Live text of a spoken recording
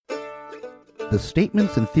The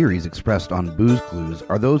statements and theories expressed on Booze Clues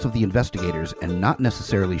are those of the investigators and not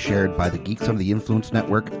necessarily shared by the Geeks Under the Influence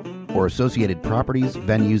Network or associated properties,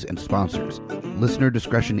 venues, and sponsors. Listener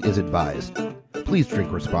discretion is advised. Please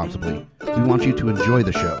drink responsibly. We want you to enjoy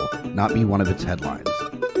the show, not be one of its headlines.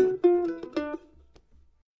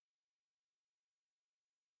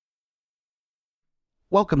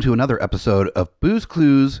 Welcome to another episode of Booze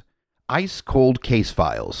Clues Ice Cold Case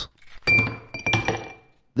Files.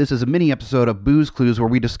 This is a mini episode of Booze Clues where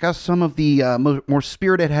we discuss some of the more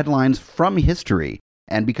spirited headlines from history.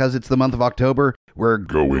 And because it's the month of October, we're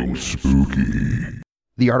going spooky.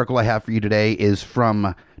 The article I have for you today is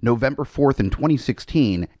from November 4th in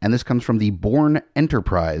 2016, and this comes from the Bourne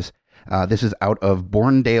Enterprise. This is out of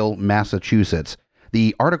Bournedale, Massachusetts.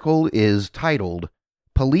 The article is titled,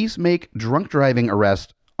 Police Make Drunk Driving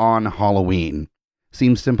Arrest on Halloween.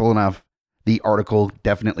 Seems simple enough. The article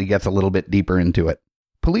definitely gets a little bit deeper into it.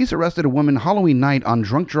 Police arrested a woman Halloween night on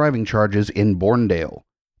drunk driving charges in Bournedale.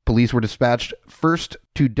 Police were dispatched first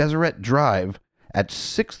to Deseret Drive at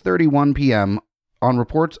 6:31 p.m. on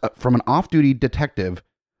reports from an off-duty detective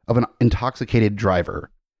of an intoxicated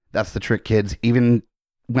driver. That's the trick, kids. Even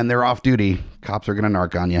when they're off-duty, cops are going to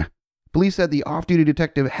narc on you. Police said the off-duty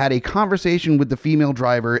detective had a conversation with the female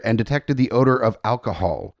driver and detected the odor of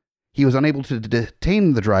alcohol. He was unable to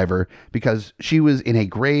detain the driver because she was in a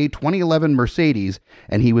gray 2011 Mercedes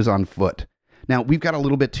and he was on foot. Now, we've got a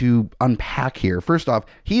little bit to unpack here. First off,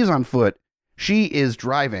 he is on foot. She is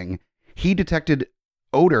driving. He detected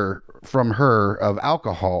odor from her of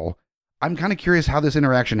alcohol. I'm kind of curious how this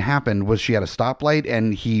interaction happened. Was she at a stoplight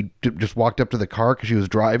and he just walked up to the car because she was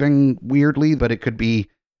driving weirdly? But it could be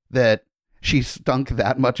that she stunk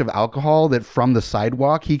that much of alcohol that from the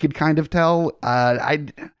sidewalk he could kind of tell.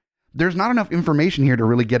 There's not enough information here to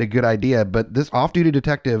really get a good idea, but this off-duty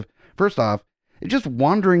detective, first off, is just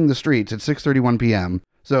wandering the streets at 6:31 p.m.,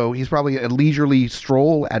 so he's probably a leisurely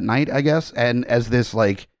stroll at night, I guess, and as this,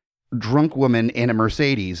 drunk woman in a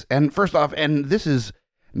Mercedes. And first off, and this is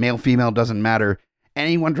male, female, doesn't matter,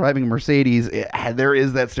 anyone driving a Mercedes, there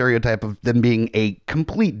is that stereotype of them being a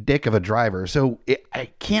complete dick of a driver, so it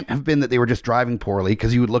can't have been that they were just driving poorly,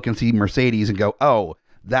 because you would look and see Mercedes and go, oh,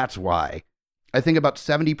 that's why. I think about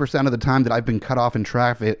 70% of the time that I've been cut off in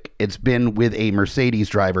traffic, it's been with a Mercedes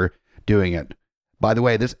driver doing it. By the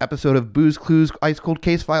way, this episode of Booze Clues Ice Cold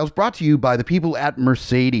Case Files brought to you by the people at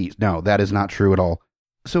Mercedes. No, that is not true at all.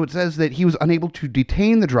 So it says that he was unable to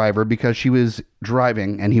detain the driver because she was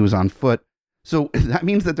driving and he was on foot. So that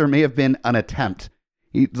means that there may have been an attempt.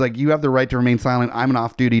 He's like, you have the right to remain silent. I'm an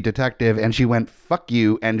off-duty detective. And she went, fuck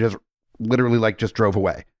you, and just literally just drove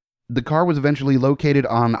away. The car was eventually located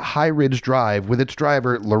on High Ridge Drive with its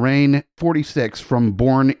driver, Lorraine, 46, from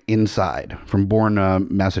Bourne,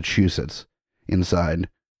 Massachusetts, inside.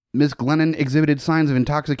 Ms. Glennon exhibited signs of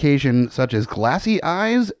intoxication such as glassy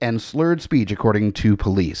eyes and slurred speech, according to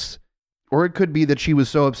police. Or it could be that she was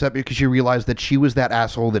so upset because she realized that she was that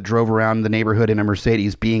asshole that drove around the neighborhood in a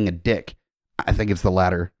Mercedes being a dick. I think it's the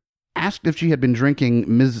latter. Asked if she had been drinking,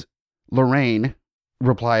 Ms. Lorraine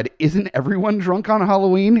replied, isn't everyone drunk on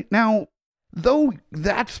Halloween? Now, though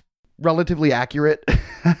that's relatively accurate,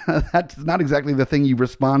 that's not exactly the thing you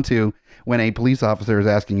respond to when a police officer is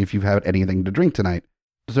asking if you've had anything to drink tonight.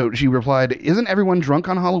 So she replied, isn't everyone drunk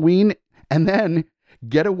on Halloween? And then,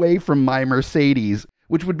 get away from my Mercedes,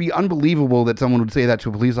 which would be unbelievable that someone would say that to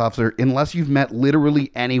a police officer unless you've met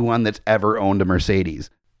literally anyone that's ever owned a Mercedes.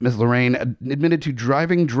 Ms. Lorraine admitted to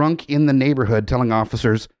driving drunk in the neighborhood, telling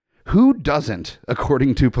officers, who doesn't,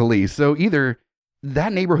 according to police? So either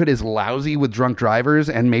that neighborhood is lousy with drunk drivers,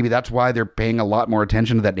 and maybe that's why they're paying a lot more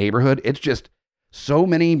attention to that neighborhood. It's just so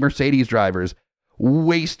many Mercedes drivers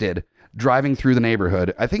wasted driving through the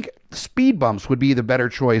neighborhood. I think speed bumps would be the better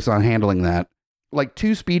choice on handling that. Like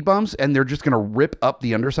 2 speed bumps, and they're just going to rip up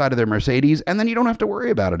the underside of their Mercedes, and then you don't have to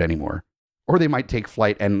worry about it anymore. Or they might take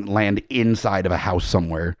flight and land inside of a house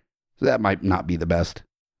somewhere. So that might not be the best.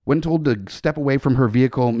 When told to step away from her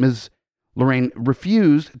vehicle, Ms. Lorraine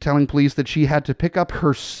refused, telling police that she had to pick up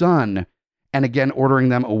her son and again ordering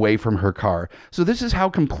them away from her car. So this is how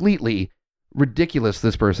completely ridiculous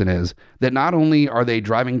this person is, that not only are they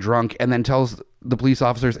driving drunk and then tells the police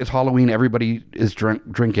officers it's Halloween, everybody is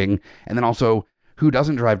drinking, and then also who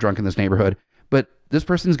doesn't drive drunk in this neighborhood, but this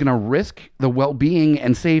person's going to risk the well-being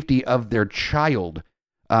and safety of their child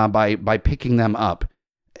by picking them up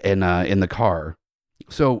in the car.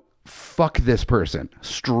 So, fuck this person.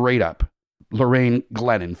 Straight up. Lorraine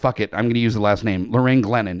Glennon. Fuck it. I'm going to use the last name. Lorraine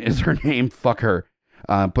Glennon is her name. Fuck her.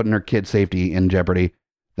 Putting her kid's safety in jeopardy.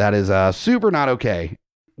 That is super not okay.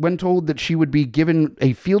 When told that she would be given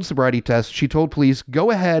a field sobriety test, she told police, "Go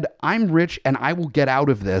ahead, I'm rich and I will get out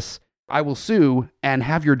of this. I will sue and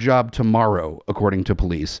have your job tomorrow," according to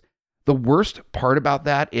police. The worst part about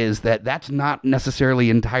that is that that's not necessarily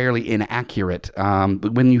entirely inaccurate.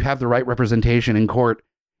 When you have the right representation in court,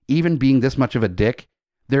 even being this much of a dick,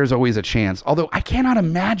 there's always a chance. Although I cannot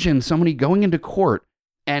imagine somebody going into court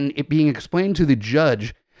and it being explained to the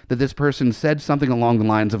judge that this person said something along the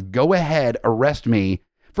lines of, "Go ahead, arrest me."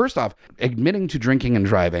 First off, admitting to drinking and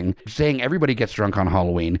driving, saying everybody gets drunk on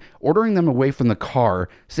Halloween, ordering them away from the car,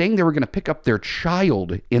 saying they were going to pick up their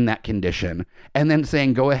child in that condition, and then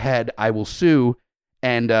saying, "Go ahead, I will sue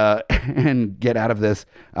and and get out of this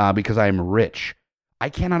because I am rich." I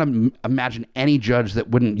cannot imagine any judge that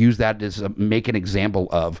wouldn't use that as make an example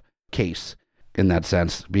of case in that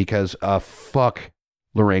sense, because fuck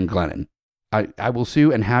Lorraine Glennon. I will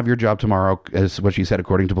sue and have your job tomorrow, is what she said,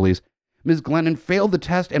 according to police. Ms. Glennon failed the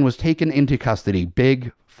test and was taken into custody.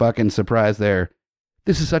 Big fucking surprise there.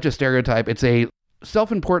 This is such a stereotype. It's a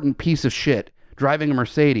self-important piece of shit driving a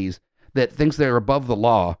Mercedes that thinks they're above the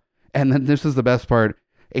law. And then this is the best part.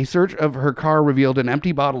 A search of her car revealed an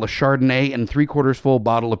empty bottle of Chardonnay and 3/4 full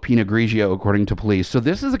bottle of Pinot Grigio, according to police. So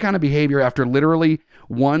this is the kind of behavior after literally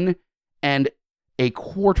 1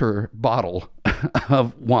 1/4 bottle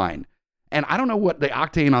of wine. And I don't know what the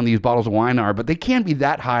octane on these bottles of wine are, but they can't be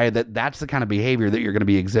that high that that's the kind of behavior that you're going to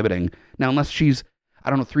be exhibiting. Now, unless she's, I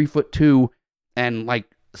don't know, 3'2" and like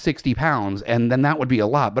 60 pounds, and then that would be a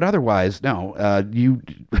lot. But otherwise, no,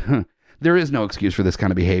 there is no excuse for this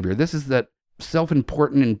kind of behavior. This is that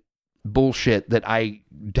self-important bullshit that I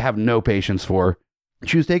have no patience for.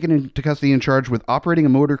 She was taken into custody and charged with operating a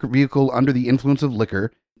motor vehicle under the influence of liquor,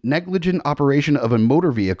 negligent operation of a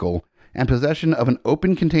motor vehicle, and possession of an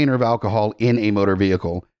open container of alcohol in a motor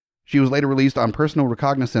vehicle. She was later released on personal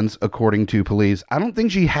recognizance, according to police. I don't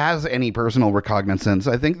think she has any personal recognizance.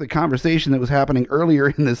 I think the conversation that was happening earlier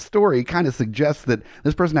in this story kind of suggests that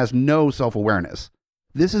this person has no self-awareness.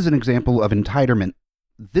 This is an example of entitlement.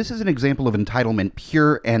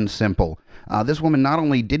 Pure and simple. This woman not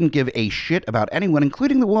only didn't give a shit about anyone,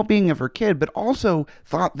 including the well-being of her kid, but also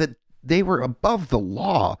thought that they were above the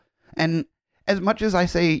law. And as much as I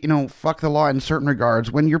say, fuck the law in certain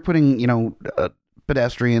regards, when you're putting,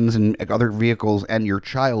 pedestrians and other vehicles and your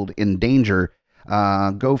child in danger,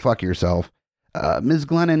 go fuck yourself. Ms.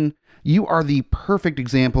 Glennon, you are the perfect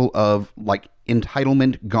example of,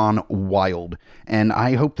 entitlement gone wild. And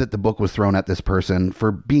I hope that the book was thrown at this person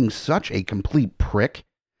for being such a complete prick,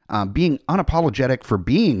 being unapologetic for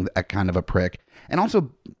being that kind of a prick, and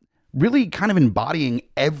also really kind of embodying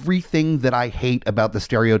everything that I hate about the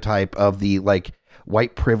stereotype of the,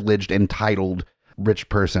 white privileged, entitled, rich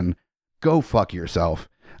person. Go fuck yourself.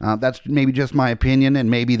 That's maybe just my opinion, and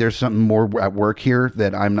maybe there's something more at work here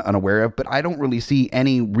that I'm unaware of, but I don't really see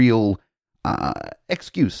any real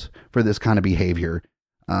excuse for this kind of behavior.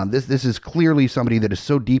 This is clearly somebody that is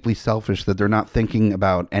so deeply selfish that they're not thinking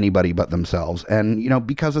about anybody but themselves. And,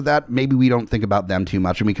 because of that, maybe we don't think about them too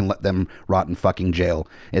much and we can let them rot in fucking jail.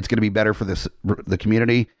 It's going to be better for the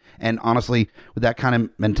community. And honestly, with that kind of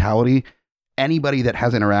mentality, anybody that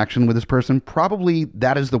has interaction with this person, probably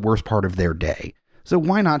that is the worst part of their day. So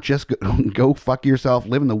why not just go fuck yourself,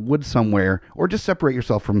 live in the woods somewhere, or just separate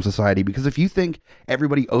yourself from society? Because if you think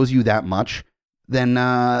everybody owes you that much, then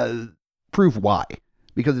prove why.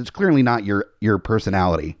 Because it's clearly not your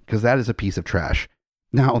personality, because that is a piece of trash.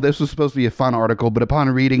 Now, this was supposed to be a fun article, but upon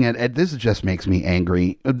reading it, this just makes me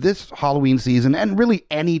angry. This Halloween season, and really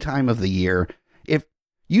any time of the year, if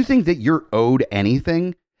you think that you're owed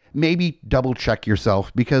anything, maybe double check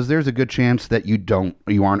yourself, because there's a good chance that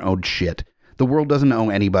you aren't owed shit. The world doesn't owe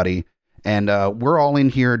anybody, and we're all in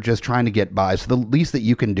here just trying to get by. So the least that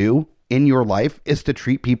you can do in your life is to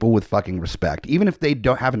treat people with fucking respect. Even if they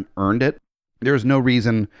haven't earned it, there's no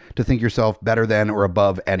reason to think yourself better than or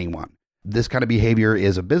above anyone. This kind of behavior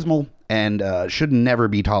is abysmal and should never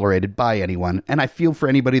be tolerated by anyone. And I feel for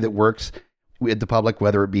anybody that works with the public,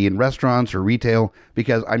 whether it be in restaurants or retail,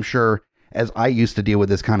 because I'm sure, as I used to deal with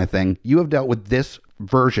this kind of thing, you have dealt with this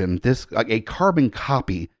version, a carbon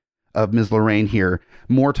copy of Ms. Lorraine here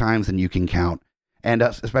more times than you can count. And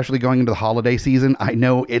especially going into the holiday season, I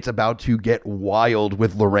know it's about to get wild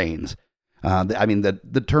with Lorraines.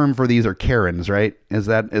 The term for these are Karens, right? This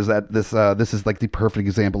is like the perfect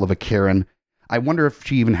example of a Karen. I wonder if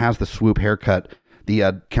she even has the swoop haircut,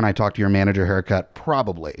 the can I talk to your manager haircut?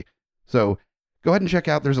 Probably. So go ahead and check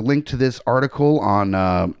out. There's a link to this article on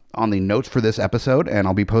the notes for this episode, and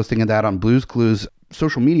I'll be posting that on Blues Clues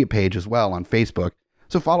social media page as well on Facebook.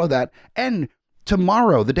 So follow that. And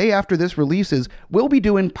tomorrow, the day after this releases, we'll be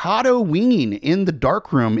doing Podoween in the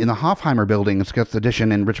Dark Room in the Hoffheimer Building in Scotts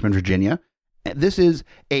Addition in Richmond, Virginia. This is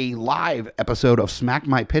a live episode of Smack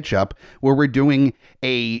My Pitch Up, where we're doing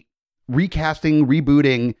a recasting,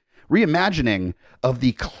 rebooting, reimagining of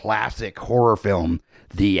the classic horror film,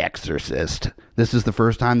 The Exorcist. This is the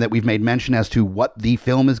first time that we've made mention as to what the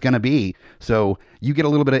film is going to be, so you get a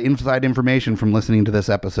little bit of inside information from listening to this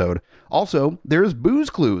episode. Also, there's Booze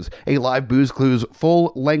Clues, a live Booze Clues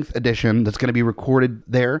full-length edition that's going to be recorded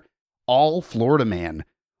there. All Florida Man.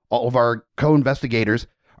 All of our co-investigators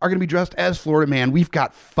are going to be dressed as Florida Man. We've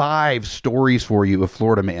got 5 stories for you of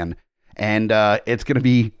Florida Man, and it's going to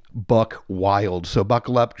be buck wild. So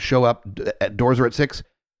buckle up, show up. Doors are at 6.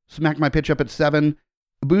 Smack My Pitch Up at 7.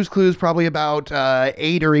 Booze Clues probably about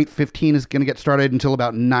 8 or 8:15 is going to get started until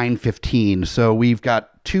about 9:15. So we've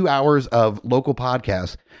got 2 hours of local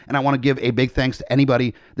podcasts. And I want to give a big thanks to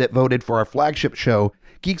anybody that voted for our flagship show,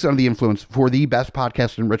 Geeks Under the Influence, for the best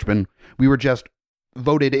podcast in Richmond. We were just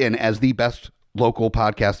voted in as the best local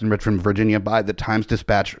podcast in Richmond, Virginia by the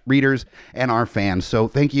Times-Dispatch readers and our fans. So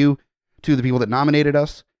thank you to the people that nominated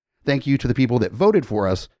us. Thank you to the people that voted for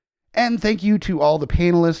us. And thank you to all the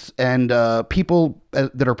panelists and people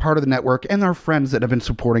that are part of the network and our friends that have been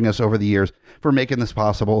supporting us over the years for making this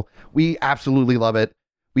possible. We absolutely love it.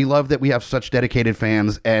 We love that we have such dedicated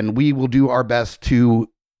fans, and we will do our best to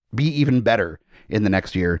be even better in the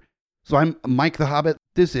next year. So I'm Mike the Hobbit.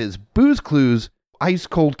 This is Booze Clues, Ice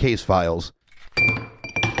Cold Case Files.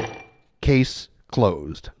 Case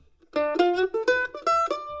closed.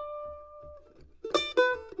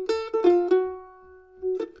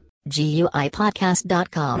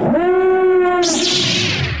 GUIPodcast.com.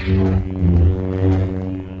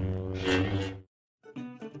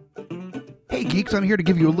 Hey Geeks, I'm here to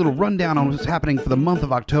give you a little rundown on what's happening for the month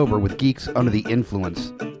of October with Geeks Under the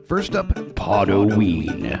Influence. First up,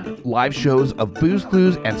 Podoween. Live shows of Booze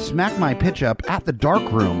Clues and Smack My Pitch Up at the Dark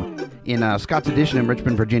Room in Scotts Addition in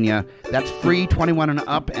Richmond, Virginia. That's free, 21 and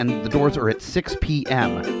up, and the doors are at 6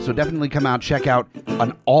 p.m. So definitely come out, check out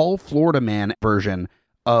an all Florida Man version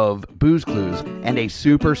of Booze Clues and a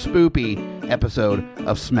super spoopy episode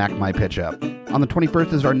of Smack My Pitch Up. On the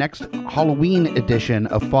 21st is our next Halloween edition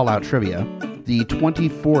of Fallout Trivia. The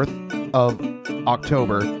 24th of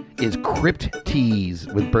October is Crypt Tease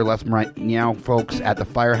with Burlesque Meow folks at the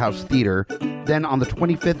Firehouse Theater. Then on the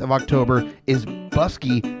 25th of October is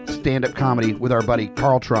Busky stand-up comedy with our buddy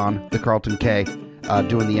Carltron, the Carlton K,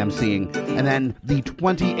 doing the emceeing. And then the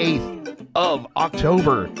 28th of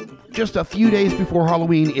October, just a few days before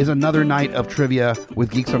Halloween, is another night of trivia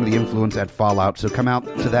with Geeks Under the Influence at Fallout. So come out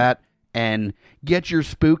to that and get your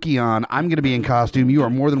spooky on. I'm going to be in costume. You are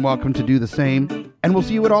more than welcome to do the same. And we'll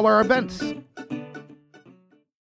see you at all our events.